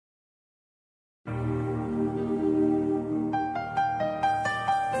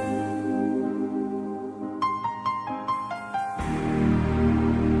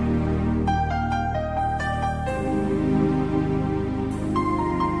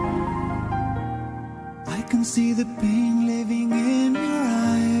can see the pain living in your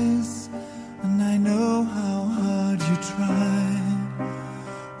eyes, and I know how hard you try.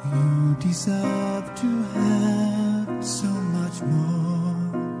 You deserve to have so much more.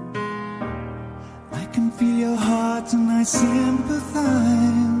 I can feel your heart and I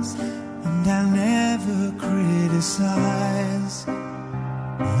sympathize, and I'll never criticize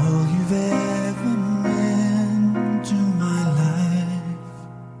all you've ever meant to my life.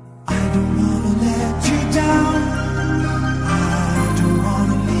 I don't wanna let you down, I don't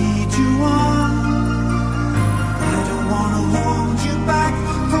wanna lead you on, I don't wanna hold you back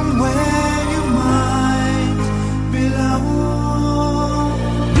from where you might belong.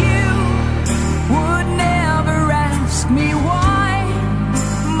 You would never ask me why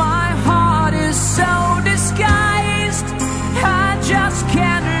my heart is so disguised. I just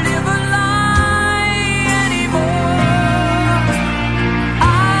can't live a lie anymore.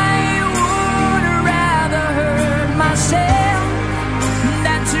 I would rather hurt myself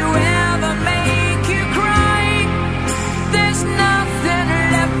than to ever make you cry. There's nothing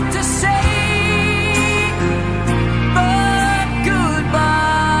left to say but goodbye.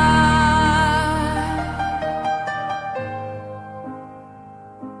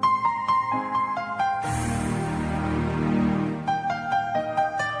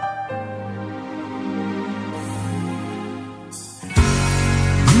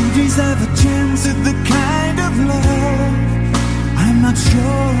 You deserve a chance at the kind of love I'm not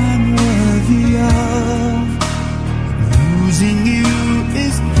sure I'm worthy of. Losing you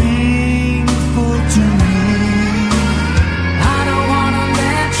is pain.